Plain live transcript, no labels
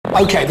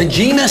Okay, the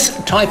Genus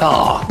Type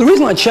R. The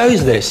reason I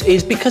chose this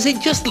is because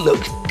it just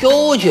looks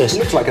gorgeous. It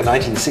looks like a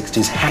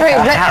 1960s Very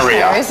retro,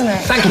 Harrier. isn't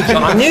it? Thank you,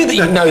 John. I knew that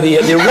you'd know the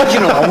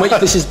original on which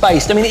this is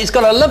based. I mean, it's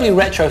got a lovely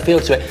retro feel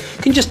to it.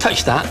 You can just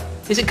touch that.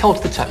 Is it cold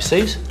to the touch,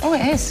 Suze? Oh,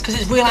 it is.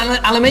 Because it's real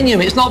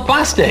aluminium, it's not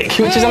plastic,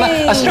 which is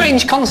a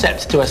strange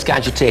concept to us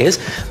gadgeteers.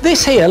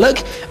 This here, look,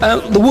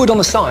 the wood on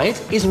the side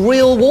is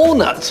real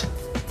walnut.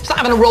 It's like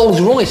having a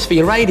Rolls Royce for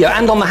your radio,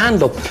 and on the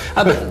handle.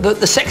 But the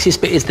sexiest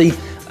bit is the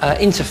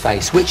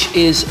interface, which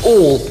is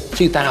all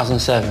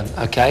 2007,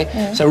 okay?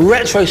 Yeah. So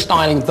retro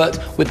styling,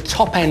 but with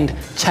top-end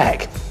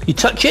tech. You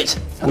touch it,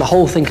 and the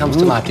whole thing comes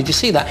to life. Did you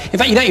see that? In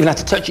fact, you don't even have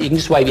to touch it, you can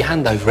just wave your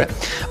hand over it.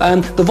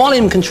 The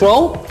volume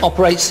control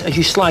operates as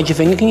you slide your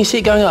finger. Can you see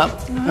it going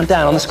up and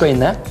down on the screen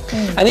there?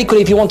 And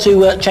equally, if you want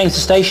to change the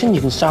station,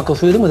 you can cycle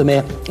through them with a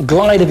mere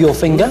glide of your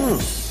finger.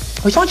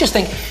 Which I just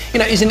think, you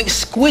know, is an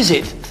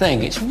exquisite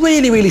thing. It's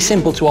really, really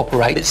simple to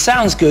operate. It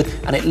sounds good,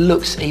 and it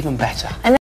looks even better.